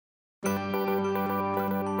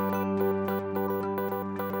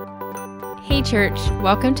Hey church,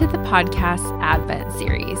 welcome to the podcast Advent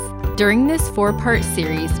series. During this 4-part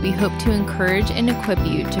series, we hope to encourage and equip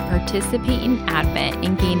you to participate in Advent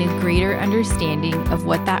and gain a greater understanding of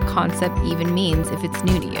what that concept even means if it's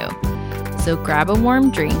new to you. So grab a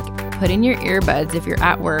warm drink, put in your earbuds if you're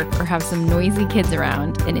at work or have some noisy kids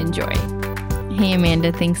around, and enjoy. Hey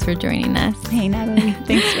Amanda, thanks for joining us. Hey Natalie,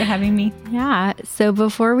 thanks for having me. Yeah, so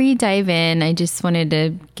before we dive in, I just wanted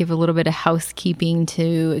to give a little bit of housekeeping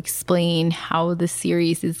to explain how the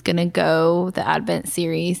series is going to go, the Advent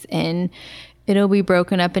series, and it'll be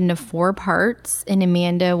broken up into 4 parts, and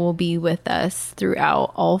Amanda will be with us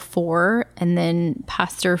throughout all 4, and then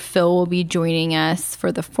Pastor Phil will be joining us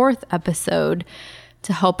for the 4th episode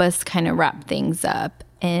to help us kind of wrap things up.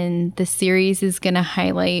 And the series is going to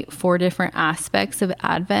highlight 4 different aspects of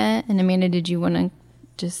Advent. And Amanda, did you want to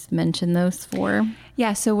just mention those 4?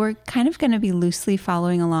 Yeah, so we're kind of going to be loosely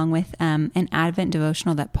following along with an Advent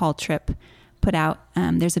devotional that Paul Tripp put out.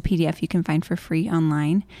 There's a PDF you can find for free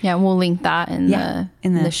online. Yeah, we'll link that in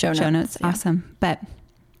the show notes. Yeah. Awesome. But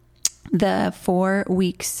the 4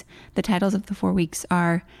 weeks, the titles of the 4 weeks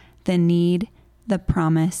are The Need, The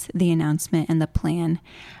Promise, The Announcement, and The Plan.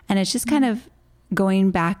 And it's just kind of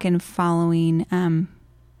going back and following,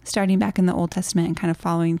 starting back in the Old Testament and kind of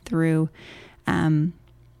following through,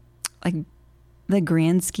 like the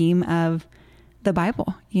grand scheme of the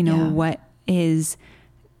Bible, what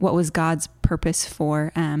was God's purpose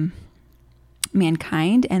for,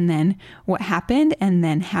 mankind, and then what happened, and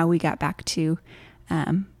then how we got back to,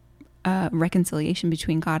 reconciliation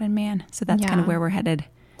between God and man. So that's kind of where we're headed.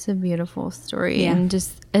 It's a beautiful story. Yeah. And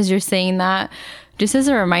just as you're saying that, just as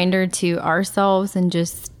a reminder to ourselves and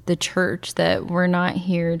just the church that we're not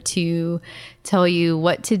here to tell you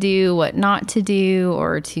what to do, what not to do,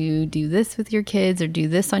 or to do this with your kids or do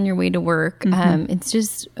this on your way to work. Mm-hmm. It's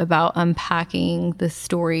just about unpacking the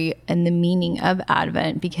story and the meaning of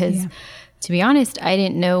Advent because to be honest, I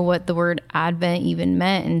didn't know what the word Advent even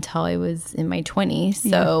meant until I was in my 20s.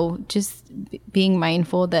 So just being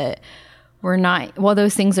mindful that we're not, while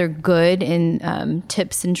those things are good and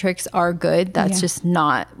tips and tricks are good, that's just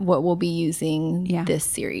not what we'll be using this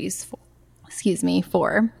series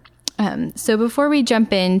for. So before we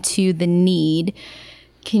jump into the need,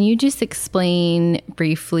 can you just explain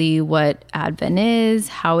briefly what Advent is?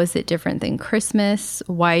 How is it different than Christmas?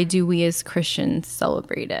 Why do we as Christians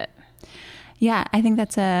celebrate it? Yeah, I think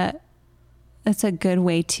that's a good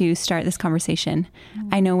way to start this conversation. Mm-hmm.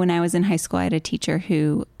 I know when I was in high school, I had a teacher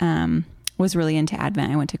who was really into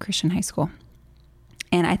Advent. I went to Christian high school,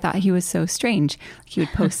 and I thought he was so strange. He would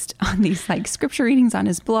post on these like scripture readings on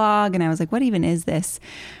his blog, and I was like, what even is this?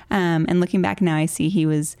 And looking back now, I see he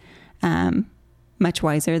was much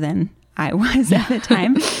wiser than I was at the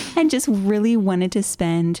time, and just really wanted to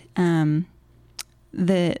spend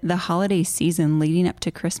the holiday season leading up to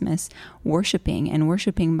Christmas worshiping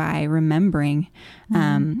by remembering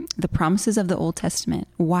the promises of the Old Testament,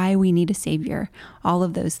 why we need a Savior, all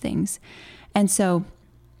of those things. And so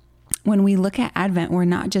when we look at Advent, we're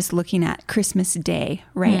not just looking at Christmas Day,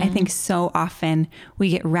 right? I think so often we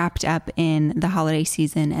get wrapped up in the holiday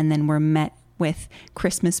season, and then we're met with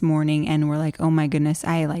Christmas morning and we're like, oh my goodness,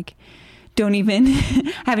 I haven't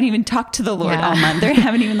even talked to the Lord all month, or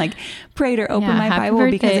haven't even prayed or opened my Bible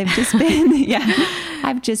birthday. Because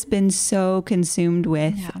I've just been so consumed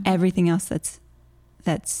with everything else that's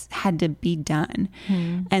had to be done.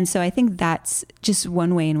 And so I think that's just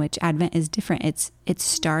one way in which Advent is different. It's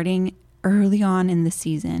starting early on in the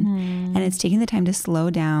season, and it's taking the time to slow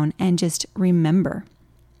down and just remember.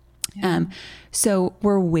 So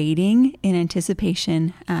we're waiting in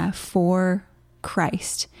anticipation for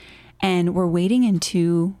Christ. And we're waiting in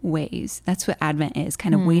 2 ways. That's what Advent is,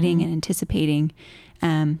 kind of waiting and anticipating.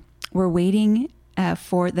 We're waiting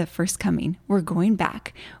for the first coming. We're going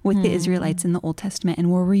back with the Israelites in the Old Testament, and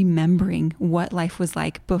we're remembering what life was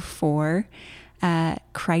like before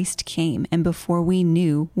Christ came and before we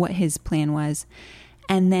knew what his plan was.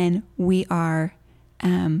 And then we are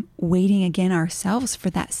waiting again ourselves for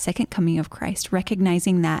that second coming of Christ,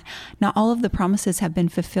 recognizing that not all of the promises have been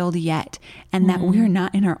fulfilled yet, and that we're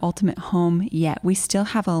not in our ultimate home yet. We still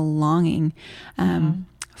have a longing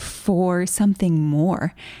for something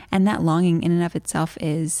more. And that longing in and of itself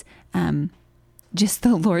is just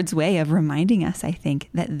the Lord's way of reminding us, I think,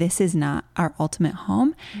 that this is not our ultimate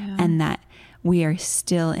home and that we are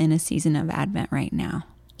still in a season of Advent right now.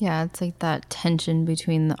 Yeah, it's like that tension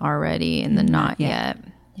between the already and the not yet.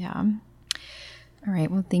 Yeah. All right.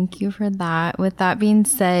 Well, thank you for that. With that being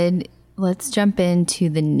said, let's jump into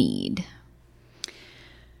the need.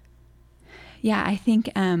 Yeah, I think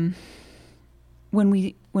when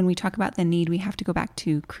we talk about the need, we have to go back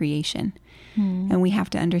to creation, and we have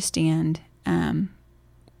to understand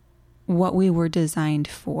what we were designed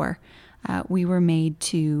for. We were made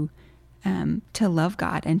to love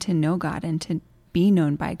God and to know God and to be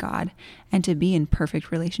known by God and to be in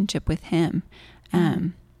perfect relationship with Him.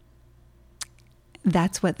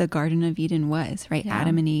 That's what the Garden of Eden was, right? Yeah.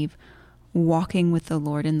 Adam and Eve walking with the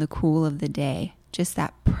Lord in the cool of the day, just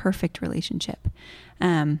that perfect relationship.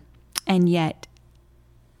 And yet,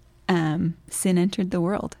 sin entered the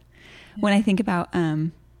world. Yeah. When I think about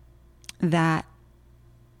that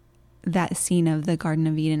scene of the Garden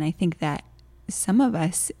of Eden, I think that some of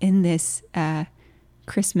us in this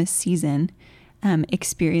Christmas season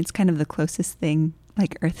experience kind of the closest thing,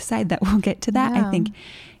 like Earthside, that we'll get to that. Yeah. I think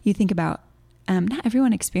you think about, not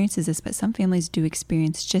everyone experiences this, but some families do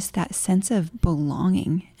experience just that sense of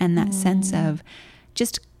belonging and that sense of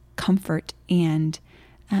just comfort and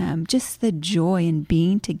just the joy in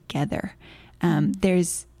being together.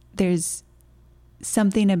 There's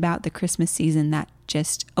something about the Christmas season that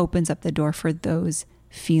just opens up the door for those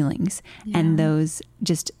feelings and those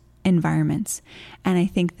just environments. And I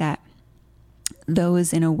think that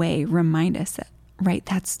those in a way remind us that, right,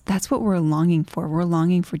 that's what we're longing for. We're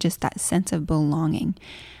longing for just that sense of belonging.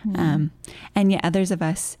 And yet others of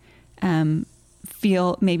us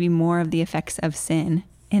feel maybe more of the effects of sin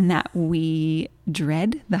in that we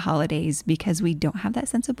dread the holidays because we don't have that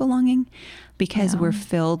sense of belonging, because we're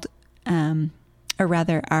filled, or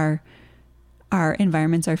rather our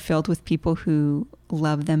environments are filled with people who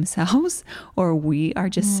love themselves, or we are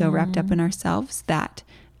just so wrapped up in ourselves that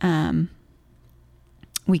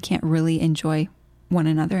we can't really enjoy one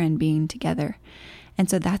another and being together. And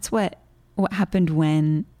so that's what happened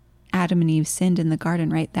when Adam and Eve sinned in the garden,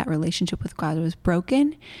 right? That relationship with God was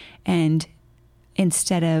broken. And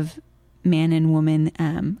instead of man and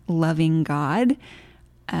woman loving God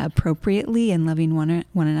appropriately and loving one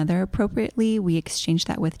another appropriately, we exchanged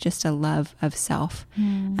that with just a love of self.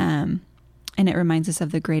 And it reminds us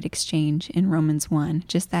of the great exchange in Romans 1,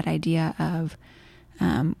 just that idea of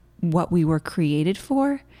what we were created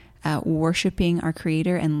for. Worshiping our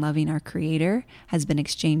Creator and loving our Creator has been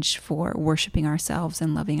exchanged for worshiping ourselves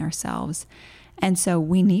and loving ourselves. And so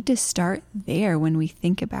we need to start there when we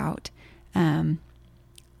think about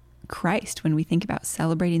Christ, when we think about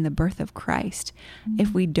celebrating the birth of Christ.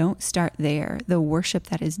 If we don't start there, the worship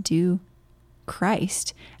that is due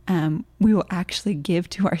Christ, we will actually give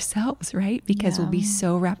to ourselves, right? Because we'll be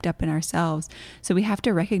so wrapped up in ourselves. So we have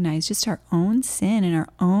to recognize just our own sin and our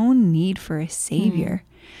own need for a Savior.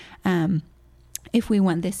 If we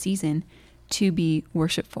want this season to be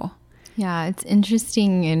worshipful. Yeah, it's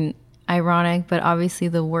interesting and ironic, but obviously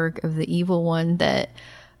the work of the evil one, that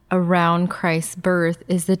around Christ's birth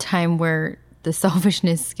is the time where the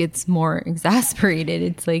selfishness gets more exasperated.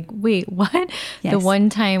 It's like, wait, what? Yes. The one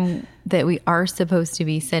time that we are supposed to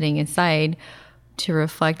be setting aside to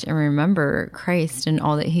reflect and remember Christ and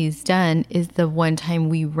all that He's done is the one time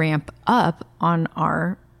we ramp up on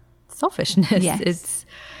our selfishness.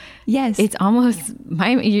 Yes. It's almost,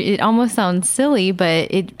 it almost sounds silly, but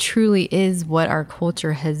it truly is what our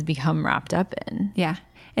culture has become wrapped up in. Yeah.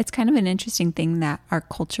 It's kind of an interesting thing that our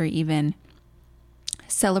culture even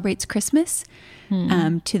celebrates Christmas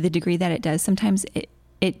to the degree that it does. Sometimes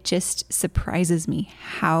it just surprises me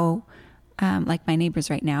how, like my neighbors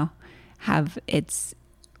right now have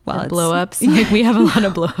blow ups. Like we have a lot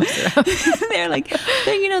of blow ups around.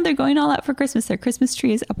 they're going all out for Christmas. Their Christmas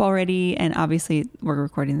tree is up already. And obviously we're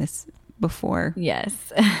recording this before.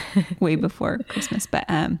 Yes. way before Christmas. But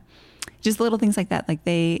just little things like that. Like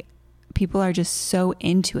people are just so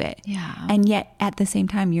into it. Yeah. And yet at the same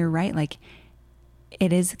time, you're right. Like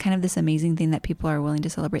it is kind of this amazing thing that people are willing to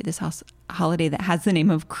celebrate this holiday that has the name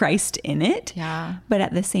of Christ in it. Yeah. But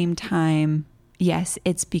at the same time, yes,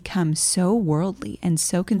 it's become so worldly and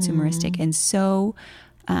so consumeristic and so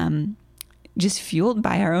just fueled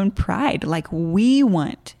by our own pride. Like we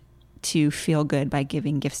want to feel good by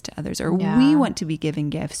giving gifts to others, or we want to be given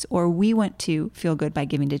gifts, or we want to feel good by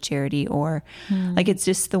giving to charity, or like it's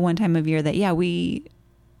just the one time of year that we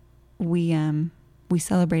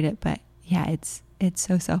celebrate it, but it's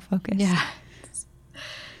so self-focused. Yeah.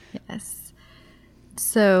 Yes.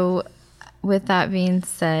 So with that being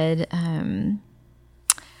said,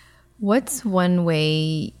 what's one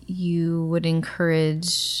way you would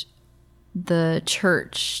encourage the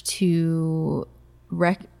church to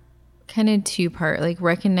kind of two-part, like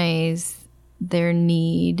recognize their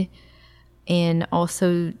need and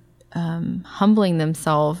also humbling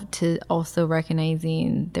themselves to also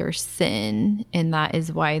recognizing their sin, and that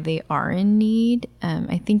is why they are in need?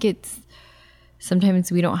 I think it's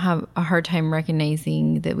sometimes we don't have a hard time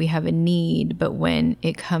recognizing that we have a need, but when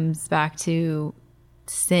it comes back to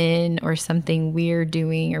sin or something we're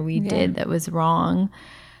doing or we did that was wrong,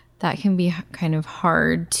 that can be kind of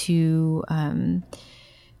hard to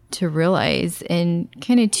realize. And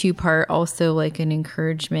kind of two-part, also like an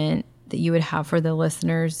encouragement that you would have for the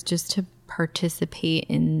listeners just to participate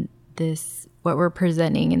in this, what we're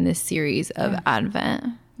presenting in this series of Advent.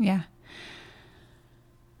 Yeah.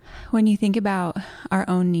 When you think about our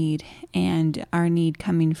own need and our need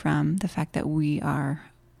coming from the fact that we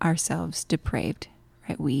are ourselves depraved,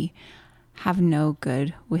 right? We have no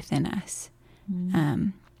good within us.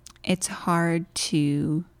 It's hard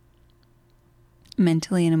to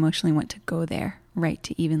mentally and emotionally want to go there, right?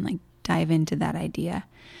 To even like dive into that idea,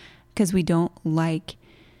 because we don't like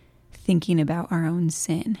thinking about our own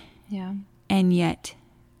sin. Yeah. And yet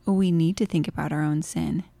we need to think about our own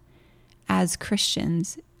sin. As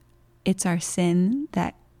Christians, it's our sin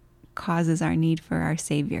that causes our need for our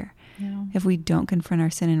Savior. Yeah. If we don't confront our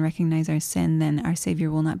sin and recognize our sin, then our Savior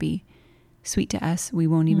will not be sweet to us. We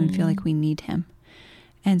won't even feel like we need him.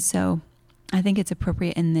 And so I think it's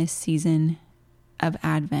appropriate in this season of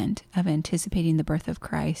Advent, of anticipating the birth of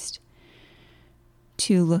Christ,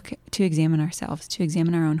 to examine ourselves, to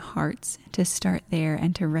examine our own hearts, to start there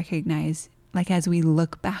and to recognize, like as we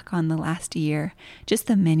look back on the last year, just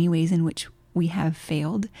the many ways in which we have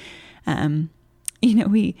failed.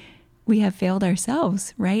 We have failed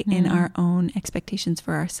ourselves, right? In our own expectations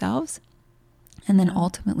for ourselves. And then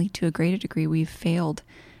ultimately, to a greater degree, we've failed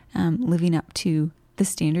living up to the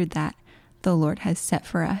standard that the Lord has set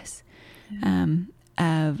for us,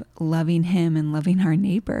 of loving him and loving our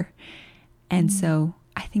neighbor. And so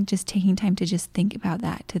I think just taking time to just think about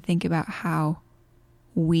that, to think about how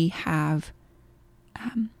we have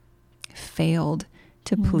failed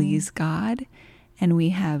to please God, and we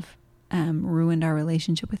have ruined our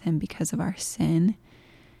relationship with him because of our sin.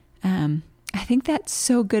 I think that's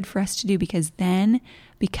so good for us to do, because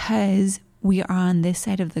we are on this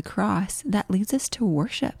side of the cross, that leads us to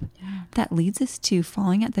worship. Yeah. That leads us to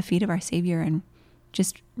falling at the feet of our Savior and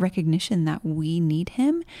just recognition that we need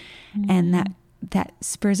him, and that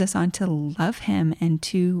spurs us on to love him and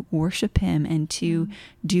to worship him and to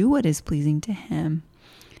do what is pleasing to him.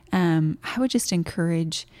 I would just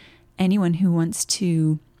encourage anyone who wants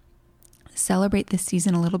to celebrate this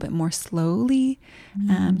season a little bit more slowly,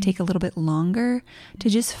 take a little bit longer, to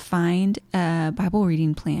just find a Bible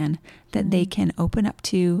reading plan that they can open up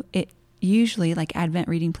to. It usually, like Advent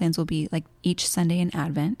reading plans will be like each Sunday in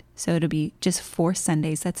Advent. So it'll be just 4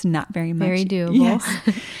 Sundays. That's not very much. Very doable.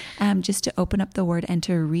 Yes. Just to open up the word and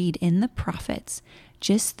to read in the prophets,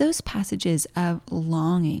 just those passages of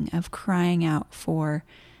longing, of crying out for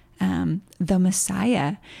the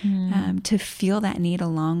Messiah, to feel that need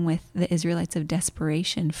along with the Israelites of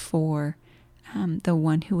desperation for the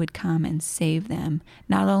one who would come and save them,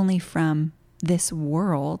 not only from this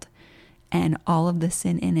world and all of the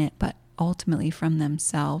sin in it, but ultimately from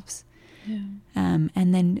themselves. Yeah.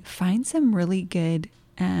 And then find some really good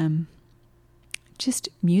just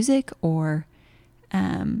music or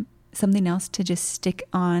something else to just stick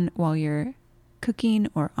on while you're cooking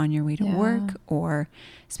or on your way to work or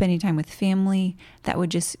spending time with family, that would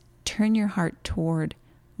just turn your heart toward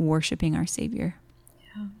worshiping our Savior.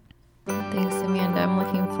 Yeah. Thanks, Amanda. I'm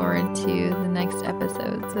looking forward to the next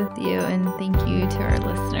episodes with you, and thank you to our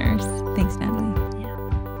listeners. Thanks, Natalie.